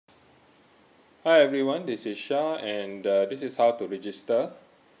Hi everyone, this is Shah and this is how to register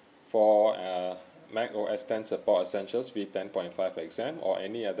for Mac OS X Support Essentials v10.5 exam or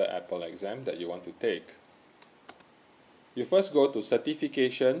any other Apple exam that you want to take. You first go to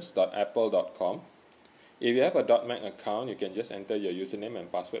certifications.apple.com. If you have a .Mac account, you can just enter your username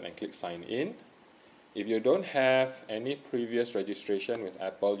and password and click sign in. If you don't have any previous registration with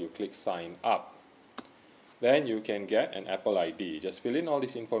Apple, you click sign up. Then you can get an Apple ID. Just fill in all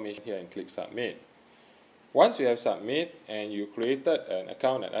this information here and click submit. Once you have submit and you created an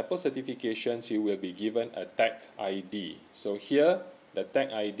account at Apple Certifications, you will be given a tag ID. So here the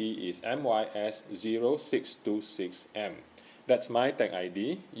tag ID is MYS0626M. That's my tag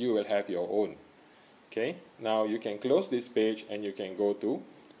ID. You will have your own. Okay, now you can close this page and you can go to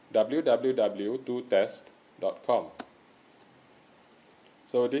www.test.com.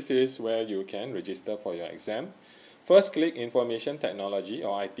 So this is where you can register for your exam. First, click Information Technology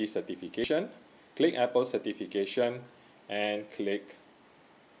or IT Certification. Click Apple Certification and click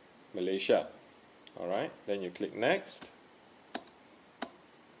Malaysia. Alright, then you click Next.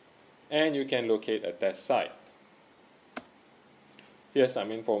 And you can locate a test site. Here's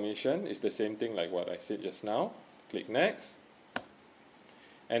some information. It's the same thing like what I said just now. Click Next.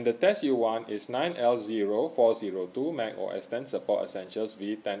 And the test you want is 9L0402 Mac OS X Support Essentials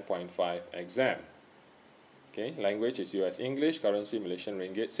v10.5 exam. Okay, language is US English, currency Malaysian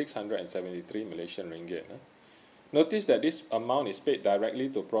Ringgit, 673 Malaysian Ringgit. Notice that this amount is paid directly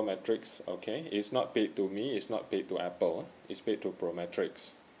to Prometrics. Okay, it's not paid to me, it's not paid to Apple, it's paid to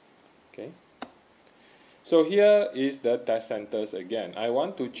Prometrics. Okay. So here is the test centers again. I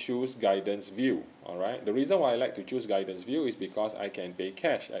want to choose Guidance View. Alright. The reason why I like to choose Guidance View is because I can pay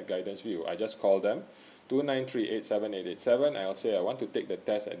cash at Guidance View. I just call them 293878887. I'll say I want to take the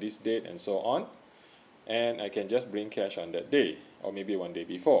test at this date and so on. And I can just bring cash on that day or maybe one day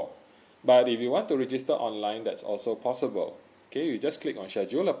before. But if you want to register online, that's also possible. Okay, you just click on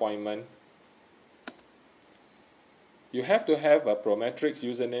Schedule Appointment. You have to have a Prometrics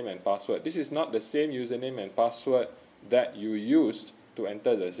username and password. This is not the same username and password that you used to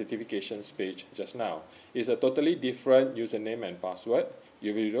enter the certifications page just now. It's a totally different username and password.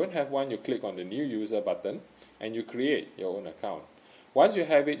 If you don't have one, you click on the New User button and you create your own account. Once you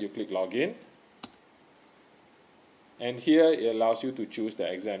have it, you click Login. And here it allows you to choose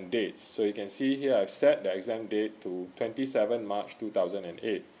the exam dates. So you can see here I've set the exam date to 27 March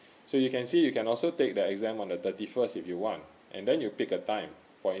 2008. So you can see you can also take the exam on the 31st if you want. And then you pick a time,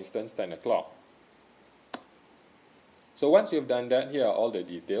 for instance 10 o'clock. So once you've done that, here are all the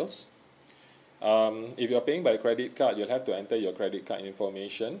details. If you're paying by credit card, you'll have to enter your credit card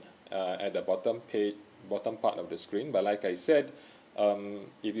information at the bottom part of the screen. But like I said,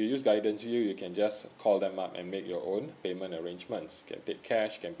 if you use Guidance View, you can just call them up and make your own payment arrangements. You can take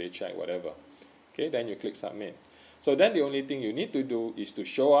cash, can pay check, whatever. Okay, then you click Submit. So then the only thing you need to do is to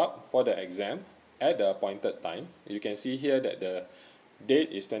show up for the exam at the appointed time. You can see here that the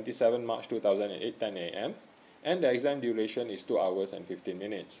date is 27 March 2008, 10 a.m. and the exam duration is 2 hours and 15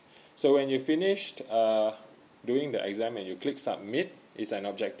 minutes. So when you finished doing the exam and you click Submit, it's an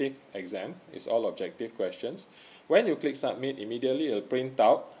objective exam. It's all objective questions. When you click Submit, immediately it'll print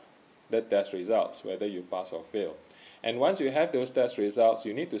out the test results, whether you pass or fail. And once you have those test results,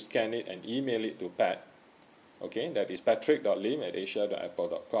 you need to scan it and email it to Pat. Okay, that is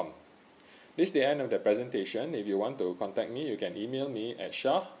patrick.lim@asia.apple.com. This is the end of the presentation. If you want to contact me, you can email me at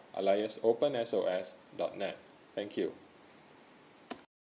shah@opensos.net. Thank you.